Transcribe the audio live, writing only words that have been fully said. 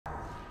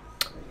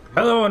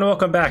Hello and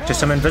welcome back to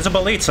some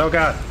invisible elites. Oh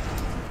god.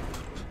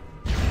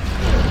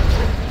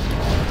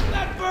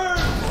 That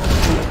burns!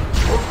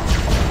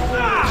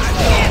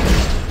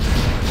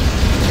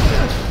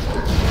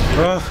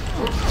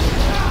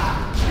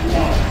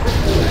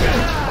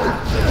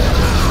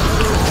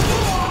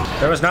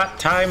 There was not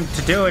time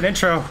to do an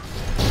intro.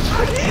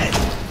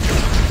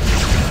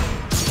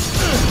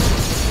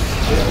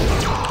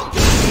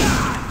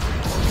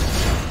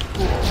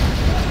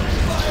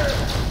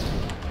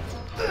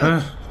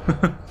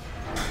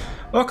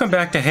 Welcome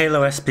back to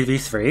Halo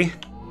SPV3.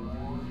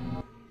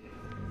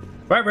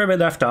 Right where we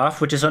left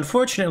off, which is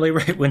unfortunately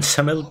right when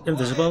some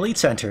invisible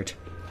elites entered.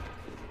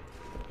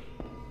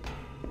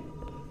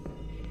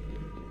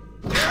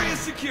 Area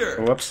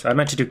secure. Whoops, I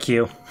meant to do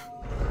Q.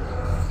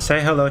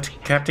 Say hello to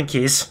Captain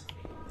Keys.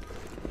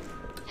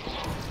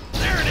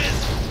 There it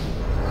is.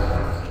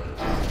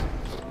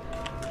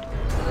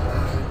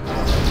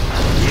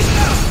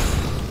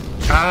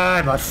 Ah,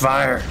 I'm on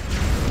fire.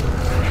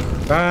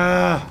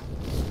 Ah.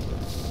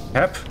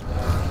 Yep.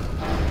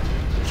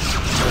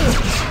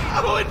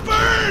 Oh, it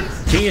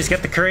burns! Keys,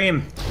 get the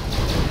cream.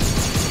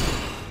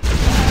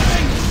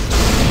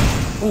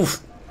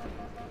 Oof.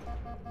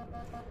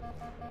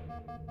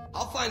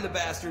 I'll find the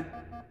bastard.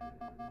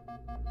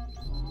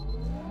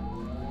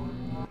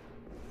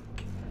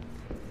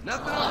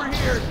 Nothing over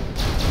here.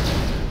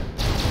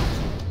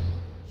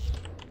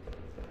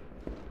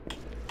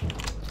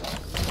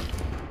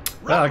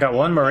 Well, I got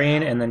one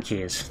Marine and then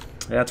Keys.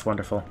 That's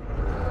wonderful.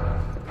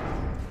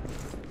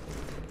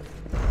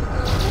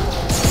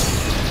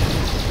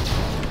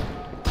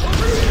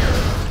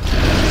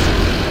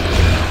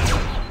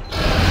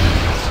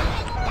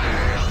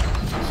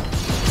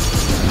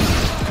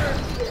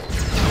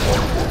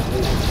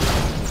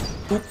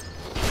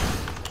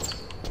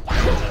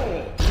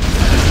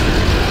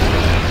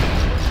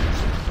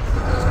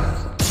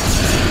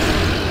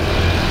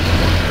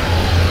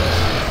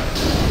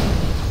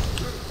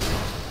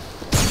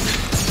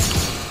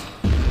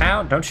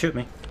 Ow, don't shoot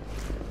me.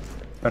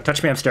 Don't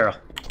touch me, I'm sterile.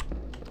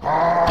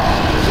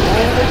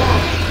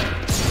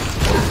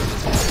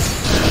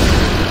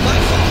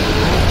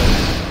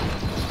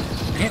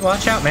 Hey,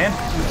 watch out, man.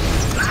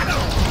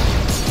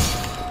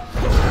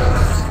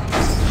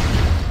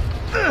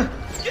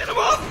 Get him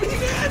off me,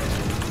 man!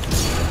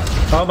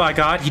 Oh my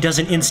god, he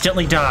doesn't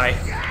instantly die.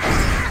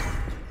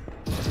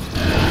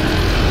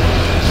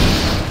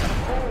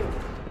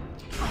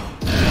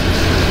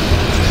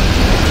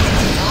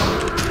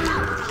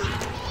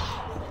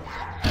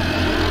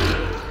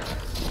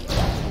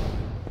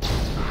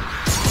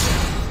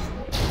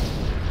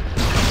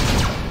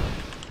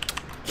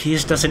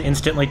 Keys doesn't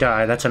instantly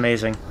die, that's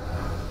amazing.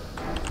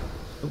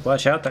 Ooh,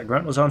 watch out, that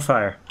grunt was on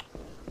fire.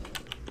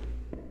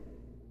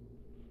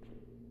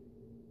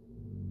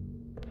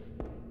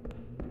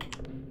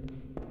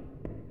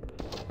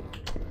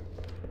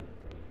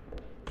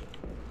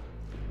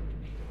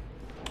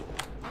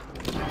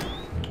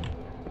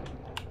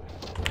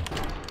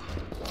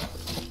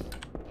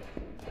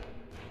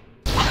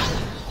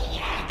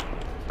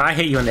 I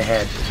hit you in the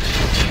head.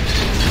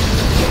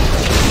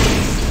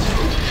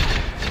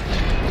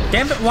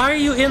 Damn it, why are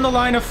you in the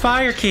line of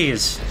fire,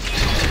 Keys?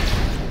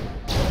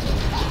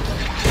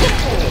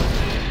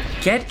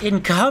 Get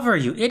in cover,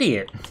 you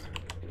idiot.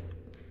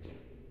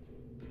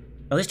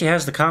 At least he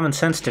has the common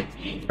sense to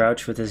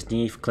crouch with his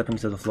knee clipping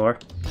to the floor.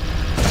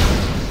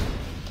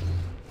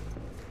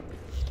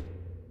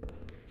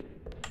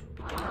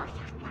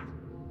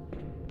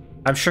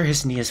 I'm sure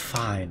his knee is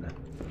fine.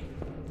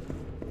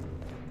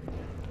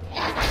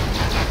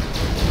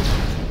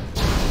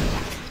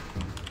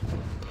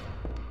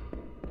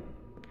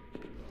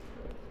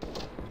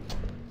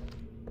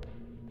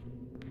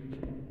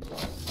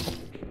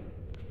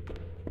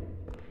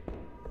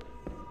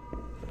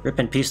 Rip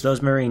in peace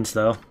those Marines,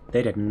 though.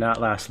 They did not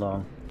last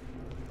long.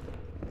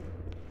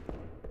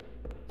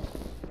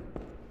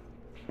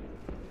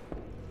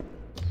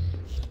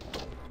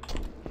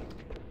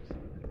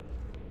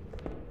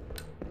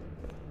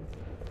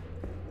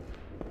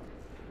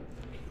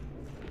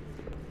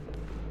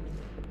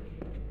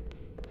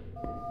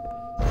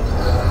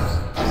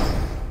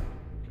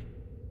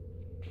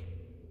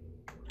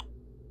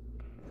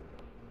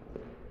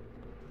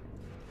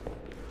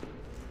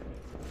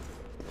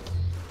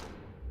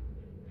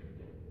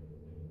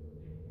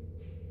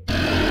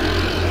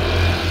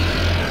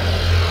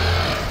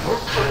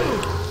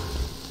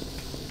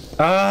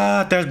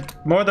 Ah, there's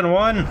more than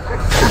one!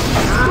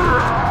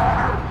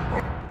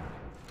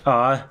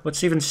 Aw,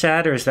 what's even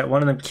sadder is that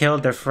one of them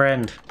killed their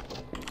friend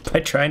by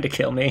trying to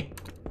kill me.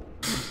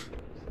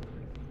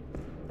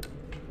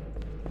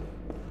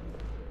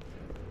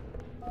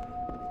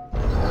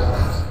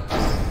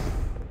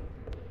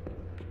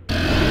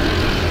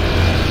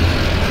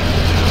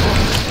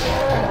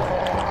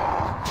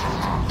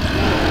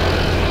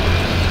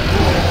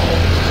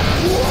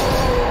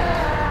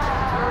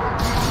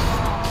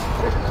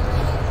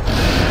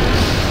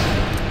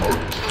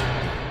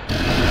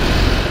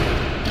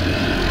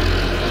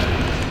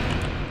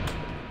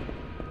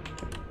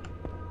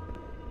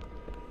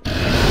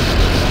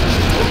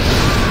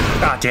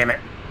 damn it.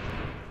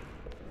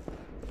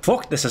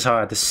 Fuck, this is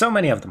hard. There's so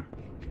many of them.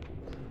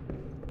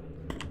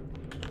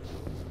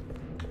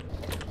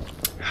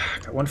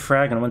 Got one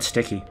frag and one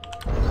sticky.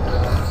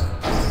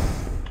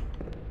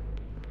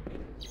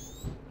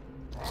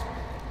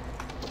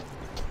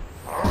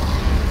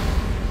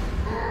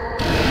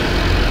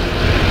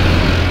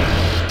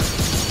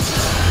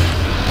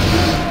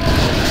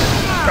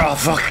 Oh,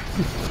 fuck.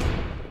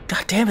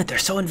 God damn it, they're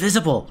so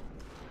invisible.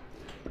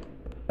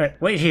 Alright,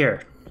 wait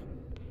here.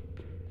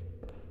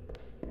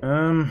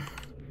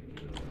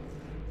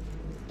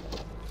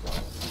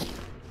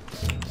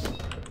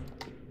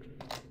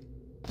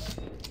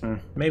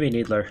 Maybe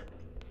Needler.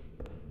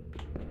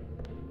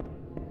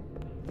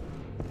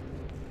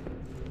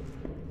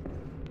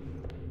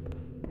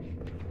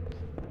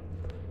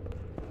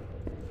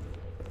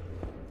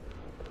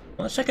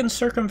 Unless I can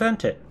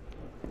circumvent it.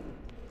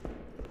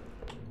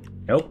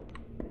 Nope.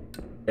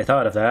 They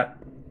thought of that.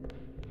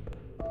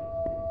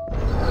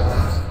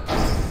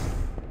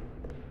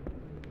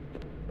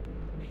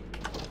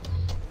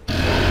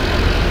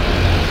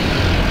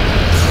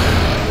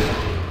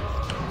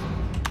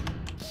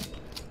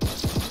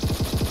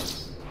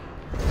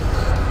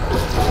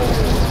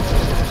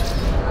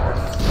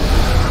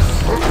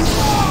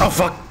 Oh,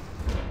 fuck!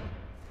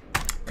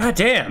 God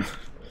damn!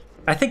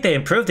 I think they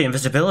improved the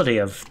invisibility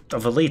of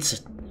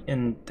elites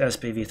in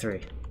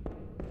SPV3.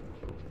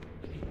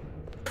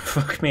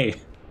 Fuck me.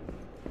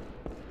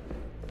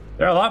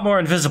 They're a lot more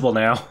invisible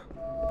now.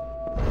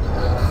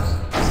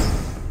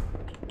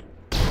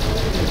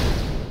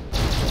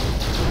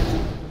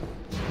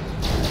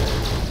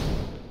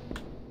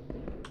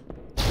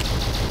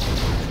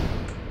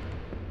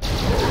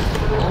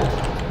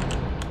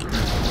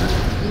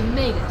 You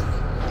made it.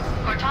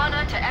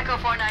 Cortana to Echo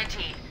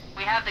 419.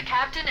 We have the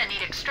captain and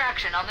need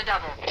extraction on the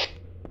double.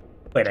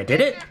 Wait, I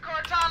did it?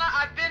 Cortana,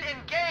 I've been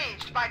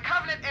engaged by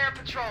Covenant air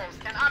patrols,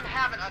 and I'm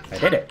having a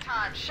did tough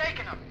time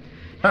shaking them.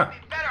 Huh.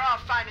 You'd be better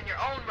off finding your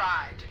own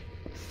ride.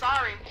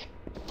 Sorry.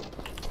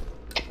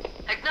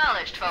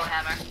 Acknowledged,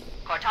 Foehammer.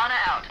 Cortana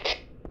out.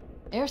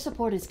 Air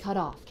support is cut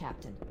off,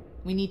 Captain.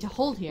 We need to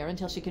hold here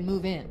until she can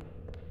move in.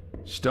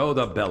 Stow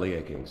the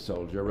belly-aching,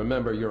 soldier.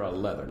 Remember, you're a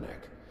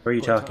leatherneck. Who are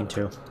you talking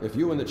to? If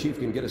you and the Chief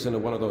can get us into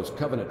one of those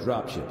Covenant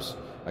dropships,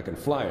 I can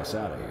fly us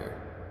out of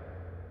here.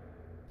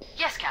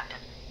 Yes, Captain.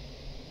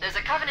 There's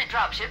a Covenant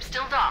dropship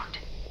still docked.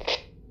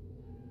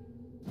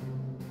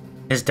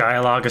 His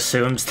dialogue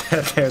assumes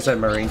that there's a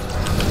Marine.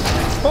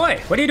 Boy,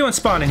 what are you doing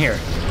spawning here?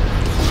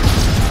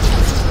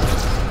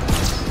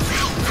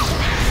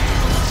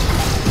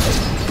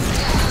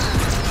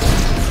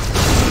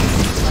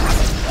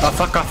 Oh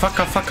fuck, oh fuck,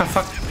 oh fuck, oh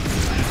fuck.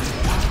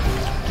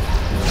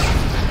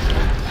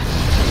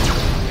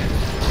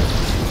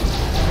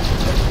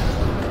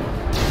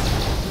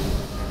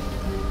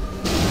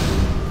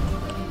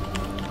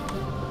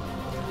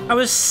 I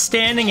was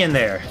standing in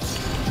there.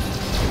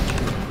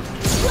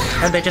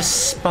 And they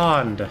just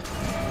spawned.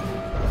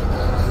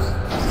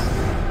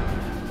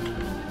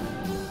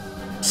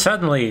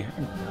 Suddenly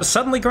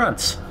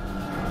grunts.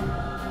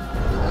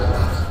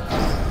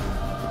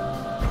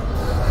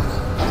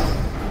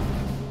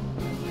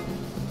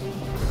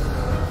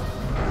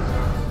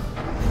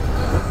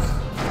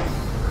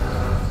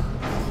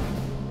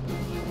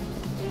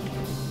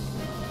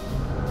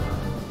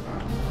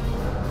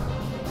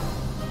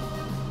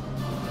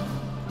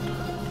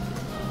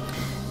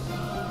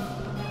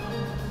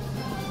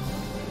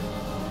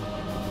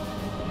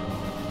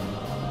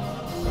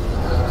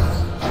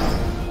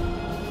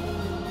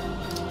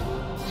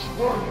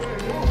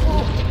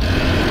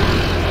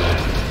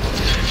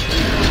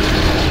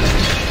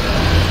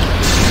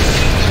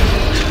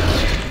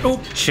 Oh,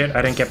 shit,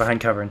 I didn't get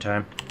behind cover in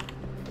time.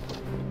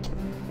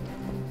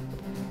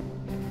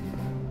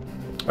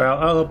 Well,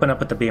 I'll open up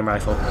with the beam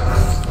rifle.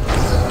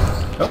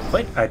 Oh,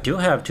 wait, I do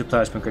have 2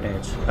 plasma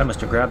grenades. I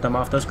must have grabbed them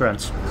off those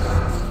grunts.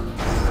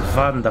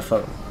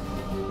 Wonderful.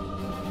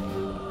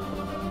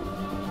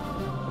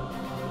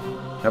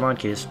 Come on,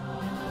 Keys.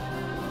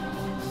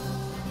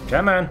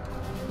 Come on.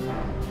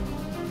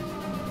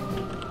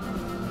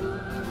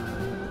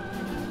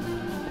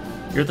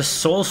 You're the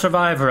sole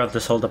survivor of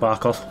this whole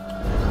debacle.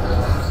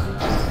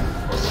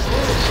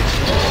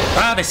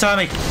 Ah, they saw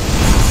me!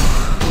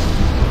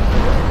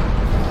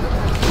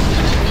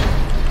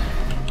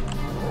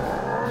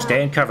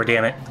 Stay in cover,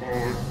 damn it.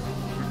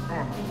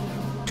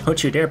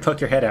 Don't you dare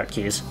poke your head out,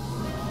 Keys.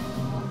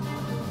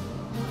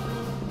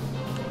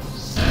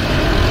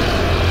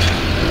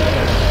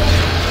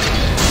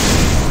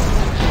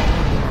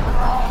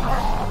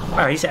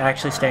 Wow, he's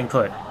actually staying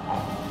put.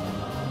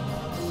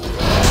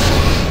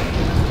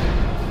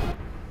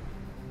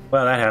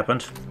 Well, that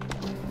happened.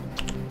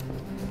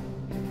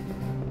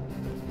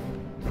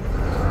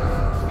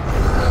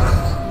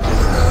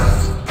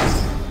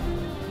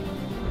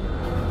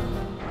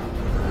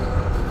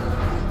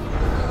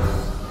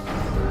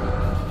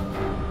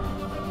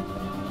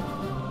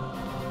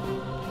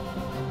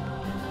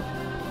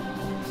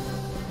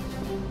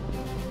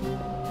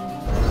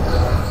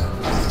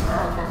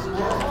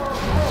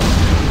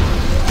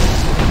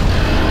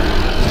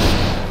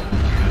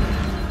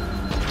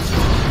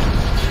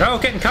 Oh,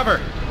 get in cover!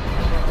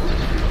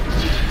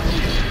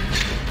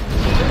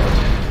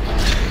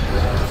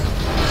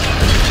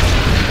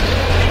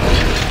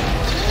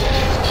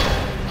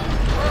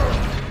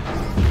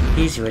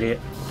 Easy, you idiot.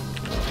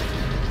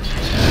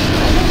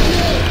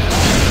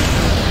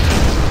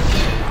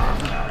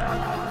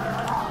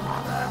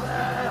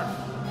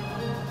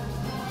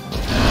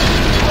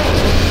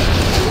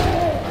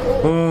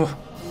 Ooh.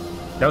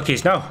 No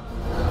keys, no.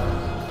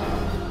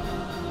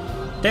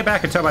 Stay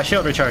back until my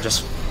shield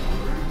recharges.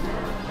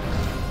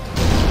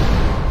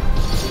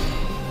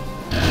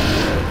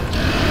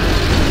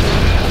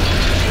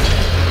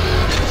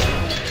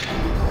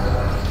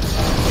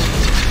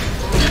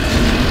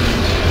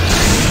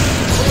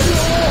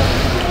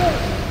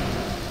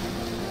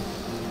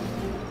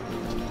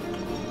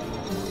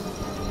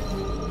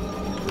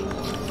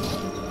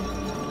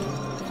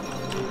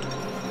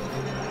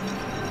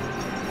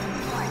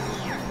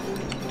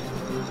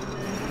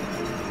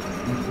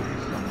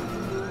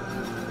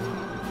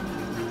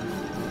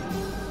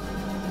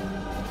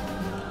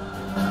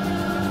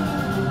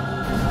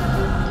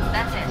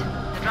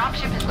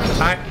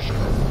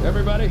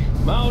 Everybody,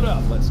 mount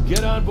up. Let's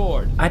get on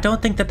board. I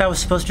don't think that was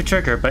supposed to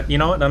trigger, but you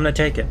know what? I'm gonna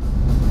take it.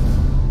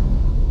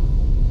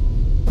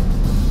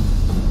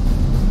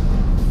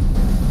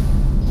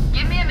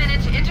 Give me a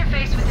minute to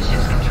interface with the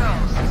ship's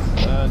controls.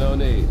 No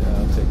need.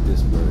 I'll take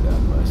this bird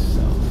out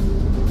myself.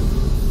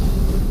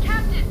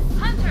 Captain!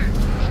 Hunter!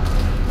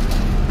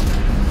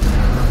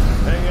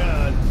 Hang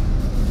on.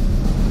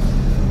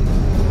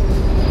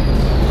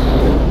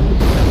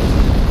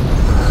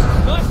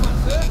 Nice one,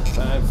 sir.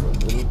 Time for a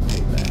little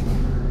payback.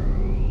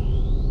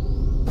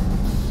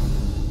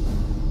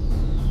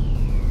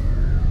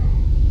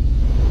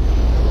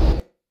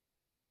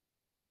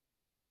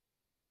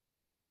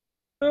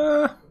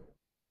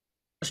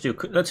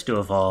 Let's do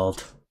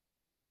evolved.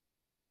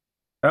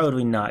 How would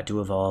we not do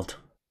evolved?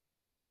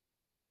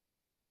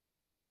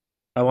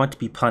 I want to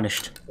be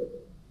punished.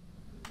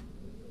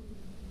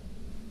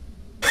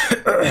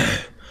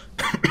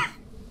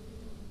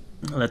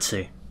 Let's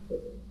see.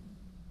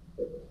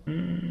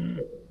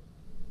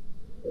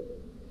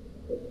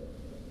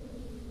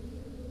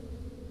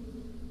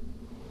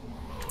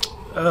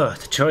 Ugh,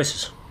 the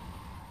choices.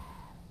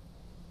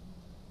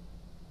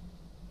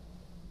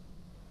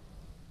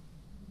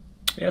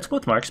 Yeah, it's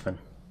both marksmen.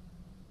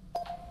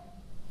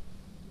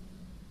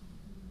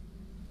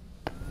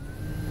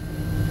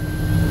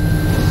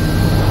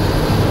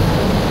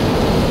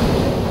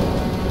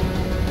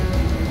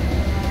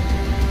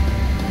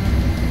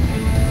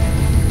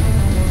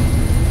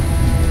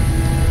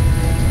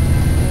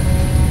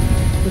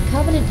 The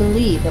Covenant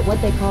believe that what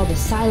they call the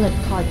silent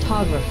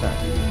cartographer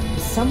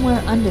is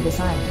somewhere under this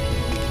island.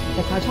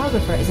 The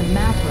cartographer is a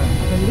map room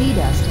that will lead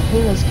us to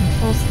Halo's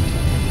control center.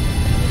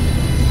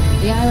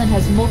 The island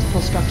has multiple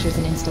structures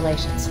and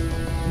installations.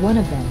 One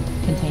of them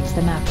contains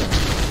the map room.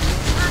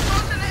 We're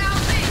close to the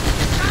LZ.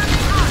 Gotta be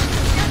hot.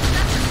 Get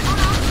sector cut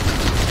off.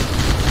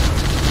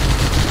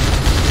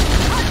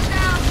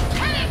 Touchdown!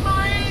 Hey,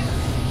 Marines!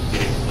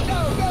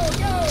 Go, go,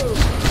 go!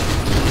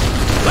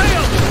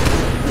 Bam!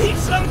 Need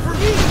some for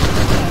me!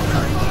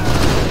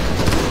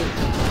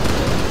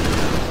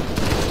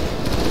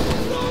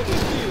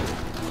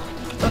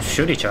 Don't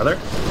shoot each other.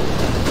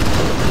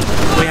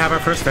 We have our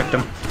first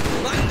victim.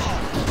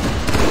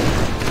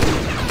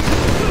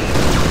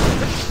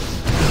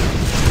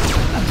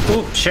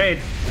 Ooh, shade.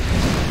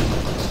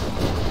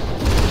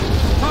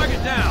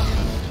 Target down!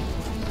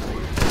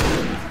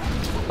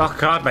 Oh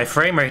god, my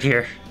frame rate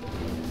here.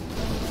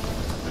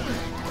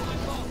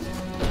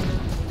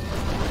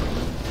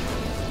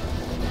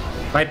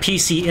 My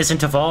PC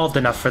isn't evolved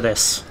enough for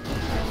this.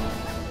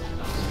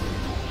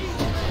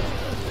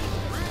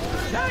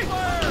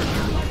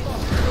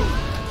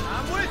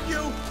 I'm with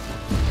you!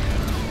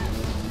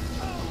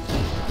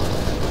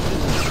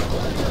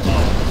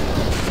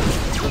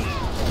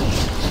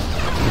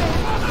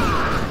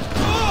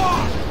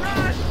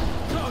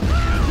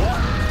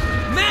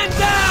 Man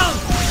down!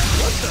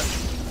 What the?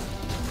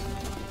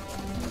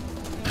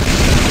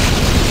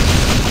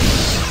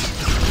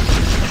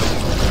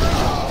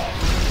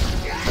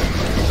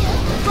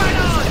 Right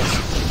on!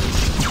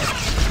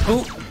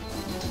 Ooh.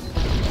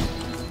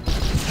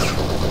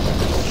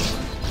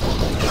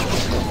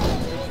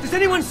 Does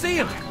anyone see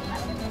him?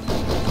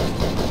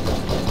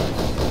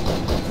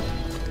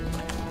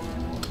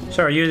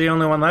 So are you the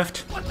only one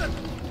left? What the?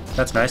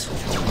 That's nice.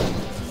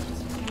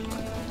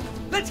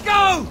 Let's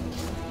go!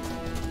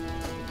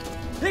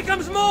 Here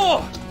comes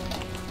more!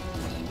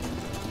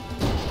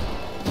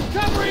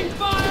 Covering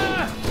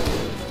fire!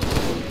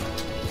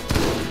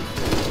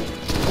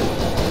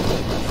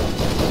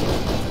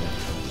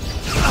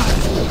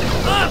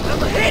 I'm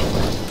hit!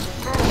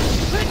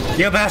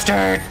 You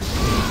bastard!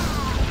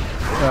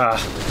 Ah.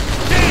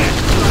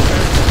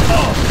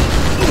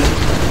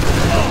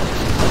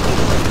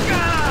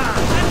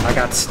 I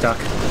got stuck.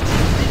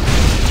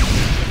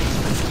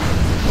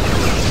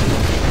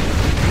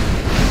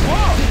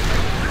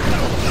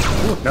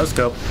 Ooh, no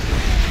scope.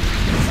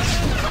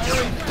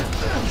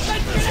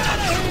 Let's get out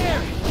of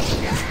here!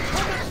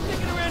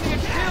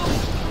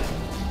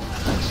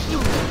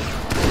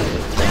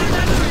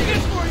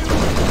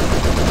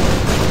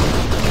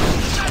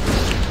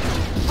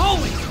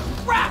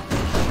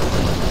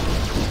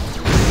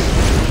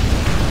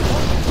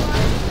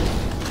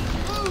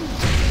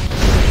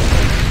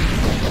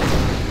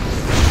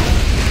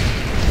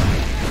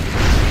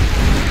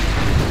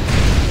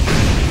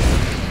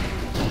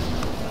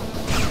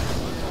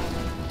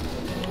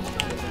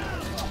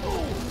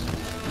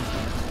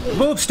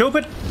 Move,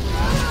 stupid!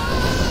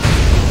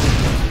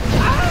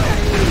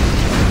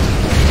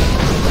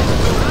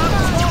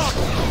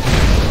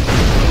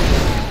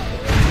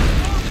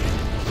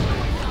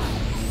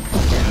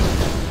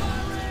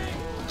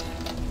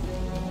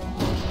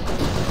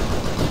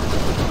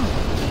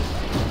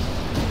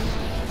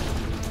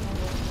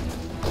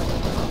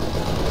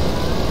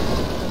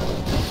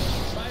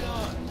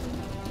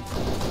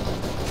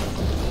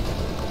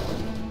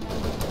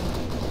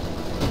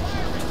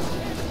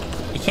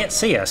 He can't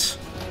see us.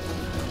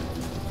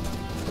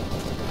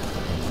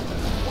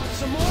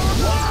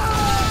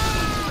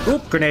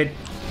 Oop, grenade.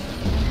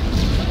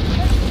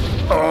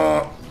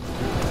 Oh.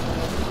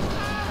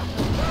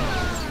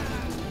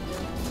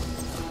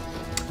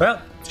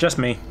 Well, it's just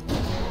me.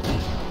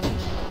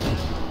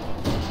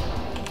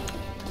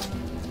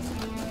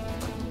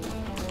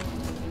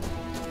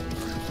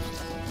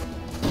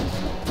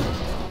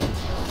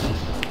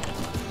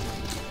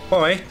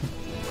 Boy,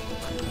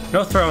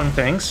 no throwing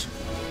things.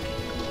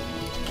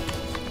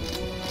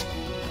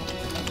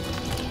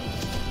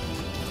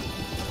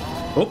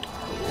 Oop.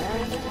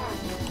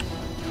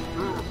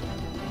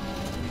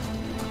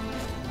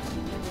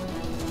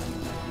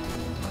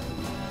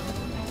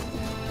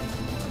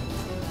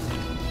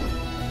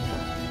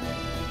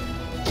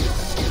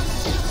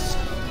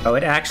 Oh,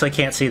 it actually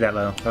can't see that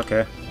low.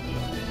 Okay.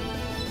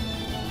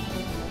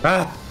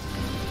 Ah!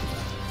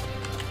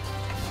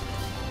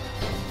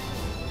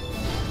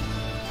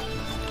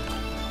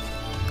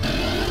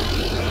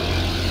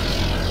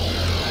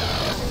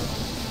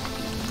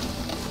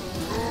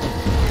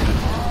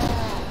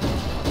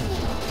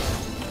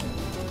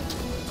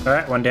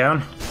 Alright, one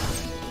down.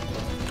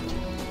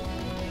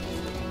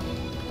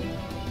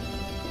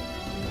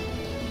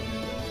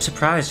 I'm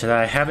surprised that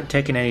I haven't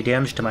taken any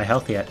damage to my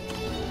health yet.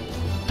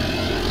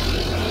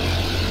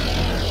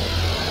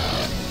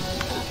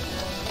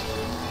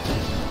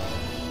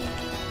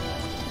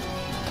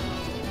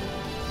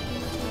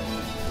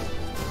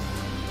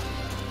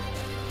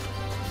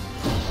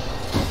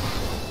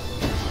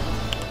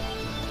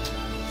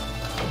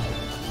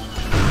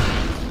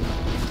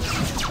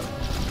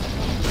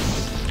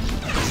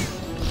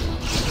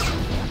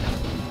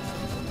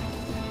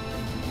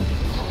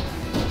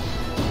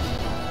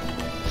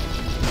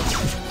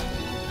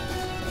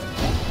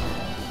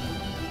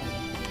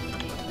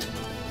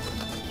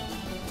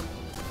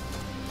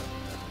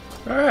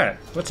 Alright,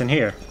 what's in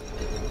here?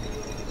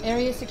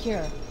 Area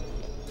secure.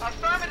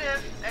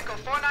 Affirmative. Echo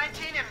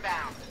 419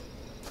 inbound.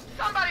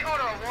 Somebody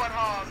order a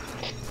warthog.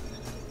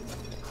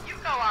 You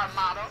know our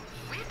motto.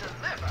 We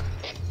deliver.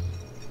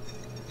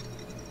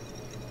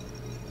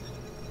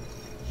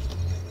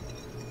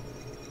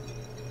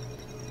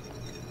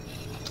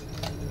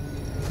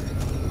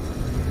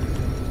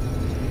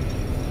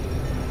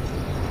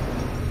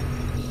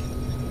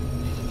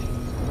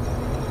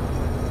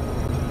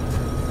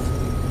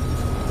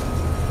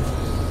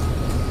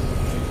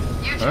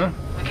 You two, Huh?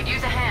 we could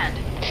use a hand.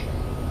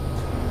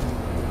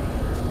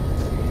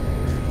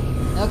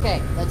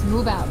 Okay, let's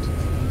move out.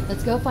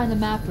 Let's go find the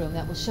map room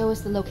that will show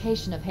us the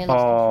location of Halo's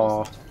control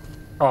Oh. system.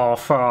 Oh,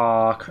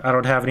 fuck. I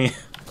don't have any...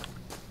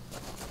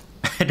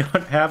 I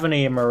don't have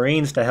any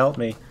Marines to help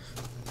me.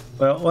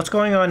 Well, what's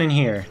going on in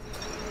here?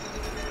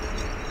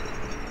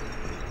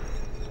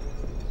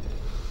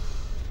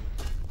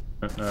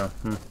 Oh,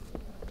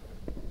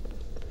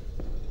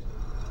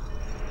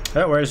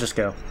 Oh, where does this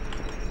go?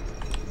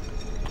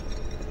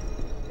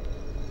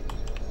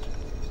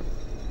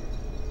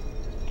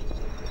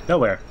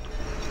 Nowhere.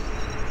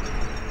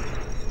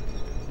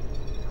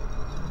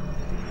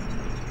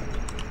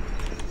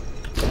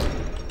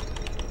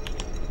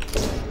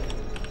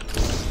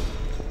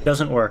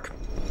 Doesn't work.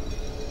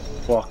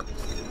 Walk.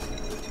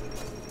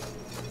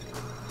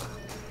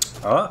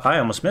 Oh, I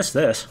almost missed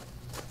this.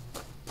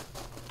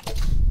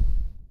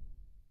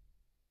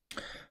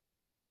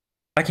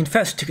 I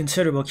confess to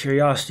considerable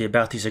curiosity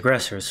about these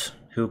aggressors,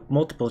 who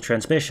multiple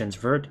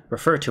transmissions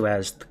refer to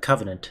as the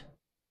Covenant.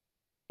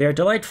 They are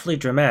delightfully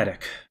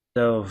dramatic,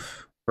 though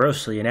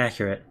grossly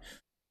inaccurate.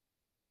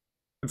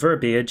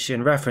 Verbiage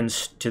in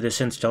reference to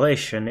this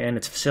installation and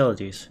its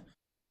facilities,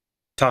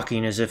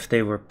 talking as if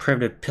they were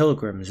primitive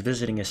pilgrims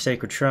visiting a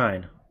sacred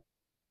shrine.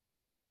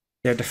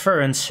 Their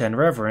deference and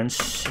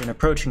reverence in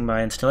approaching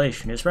my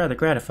installation is rather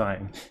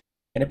gratifying,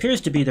 and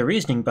appears to be the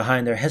reasoning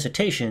behind their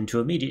hesitation to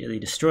immediately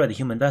destroy the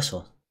human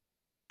vessel.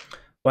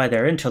 Why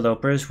their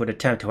interlopers would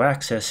attempt to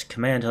access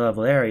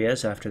command-level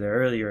areas after their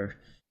earlier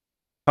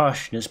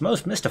caution is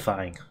most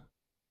mystifying.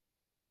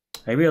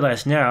 I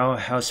realize now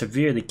how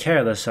severely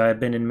careless I have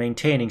been in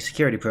maintaining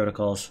security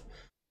protocols.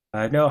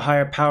 I have no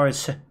higher-powered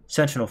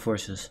sentinel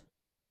forces,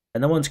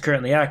 and the ones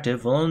currently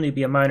active will only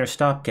be a minor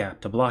stopgap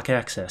to block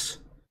access.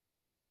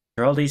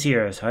 For all these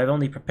years, I have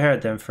only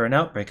prepared them for an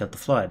outbreak of the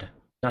Flood,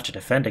 not to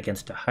defend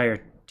against a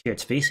higher-tiered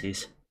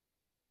species.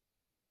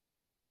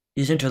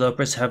 These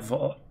interlopers have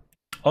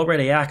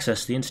already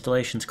accessed the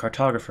installation's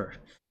cartographer,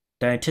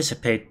 and I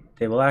anticipate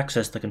they will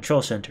access the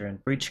control center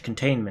and breach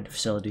containment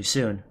facilities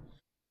soon.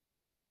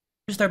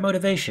 What is their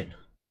motivation?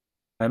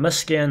 I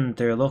must scan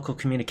their local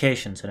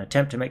communications and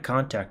attempt to make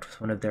contact with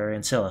one of their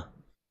ancilla.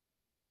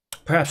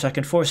 Perhaps I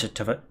can force it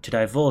to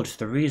divulge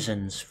the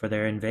reasons for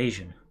their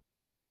invasion,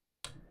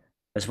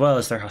 as well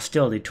as their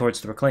hostility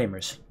towards the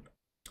Reclaimers.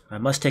 I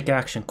must take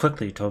action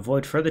quickly to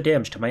avoid further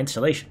damage to my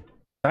installation.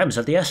 Time is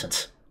of the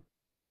essence.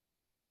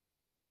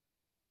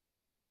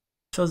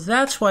 So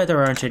that's why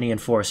there aren't any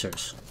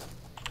enforcers.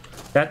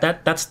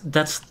 That's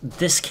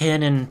this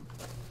canon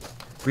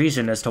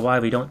reason as to why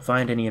we don't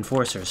find any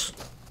enforcers.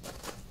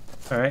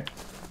 Alright.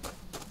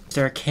 Is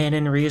there a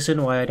canon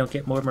reason why I don't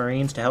get more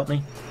Marines to help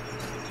me?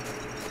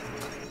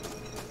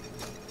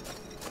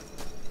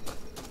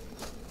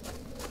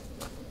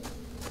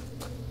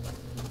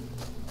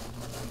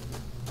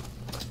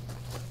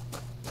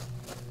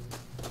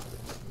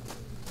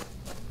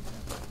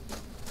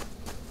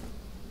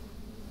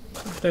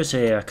 There's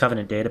a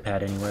Covenant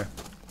datapad anywhere.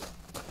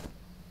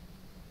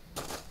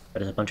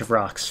 That is a bunch of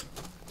rocks.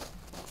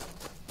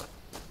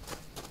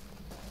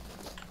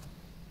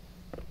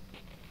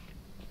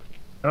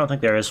 I don't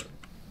think there is.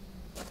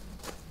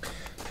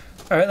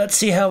 Alright, let's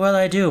see how well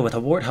I do with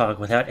a Warthog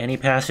without any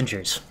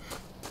passengers.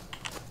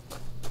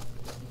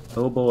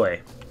 Oh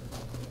boy.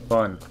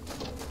 Fun.